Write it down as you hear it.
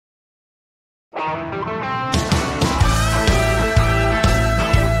You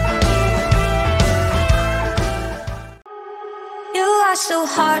are so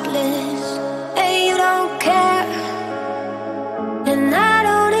heartless, and you don't care. And I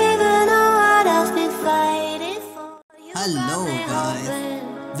don't even know what I've been fighting for. Hello guys,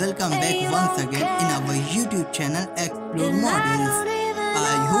 welcome back once again in our YouTube channel Explore Models.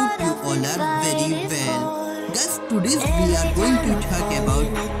 I hope you all are very well. Guys, today we are going to talk about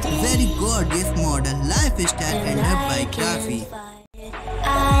very gorgeous model lifestyle and her biography.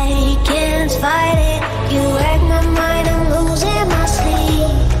 I can't fight it. You wreck my mind, I'm losing my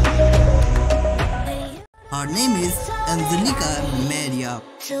sleep. Her name is Angelica Maria.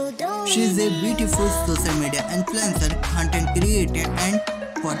 She is a beautiful social media influencer, content creator, and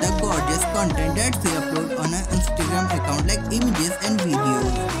for the gorgeous content that she uploads on her Instagram account like images and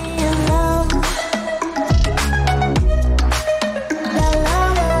videos.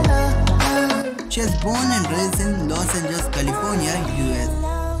 She is born and raised in Los Angeles, California, US.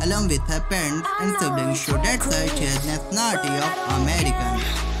 Along with her parents and siblings, so that's why she has nationality of American.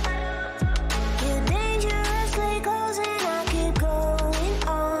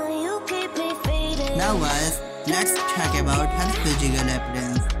 Now guys, let's talk about her physical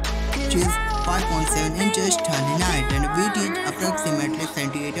appearance. She is 5.7 inches tall in height and weight is approximately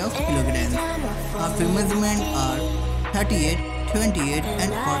 78 kilograms. Her measurements are 38, 28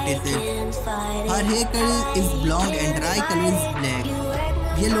 and 46. Her hair color is blonde and her eye color is black.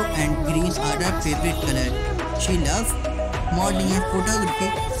 Yellow and green are her favorite colors. She loves modeling and photography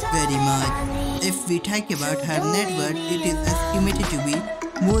very much. If we talk about her net worth, it is estimated to be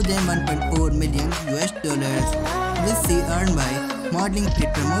more than 1.4 million US dollars, which she earned by modeling,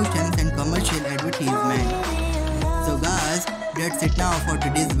 paid promotions and commercial advertisement. So guys, that's it now for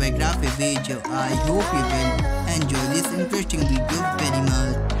today's biography video. I hope you will enjoy this interesting video very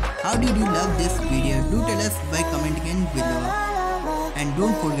much. How did you love this video? Do tell us by commenting below. And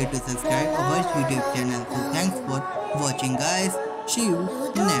don't forget to subscribe our YouTube channel. So thanks for watching guys. See you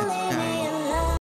next.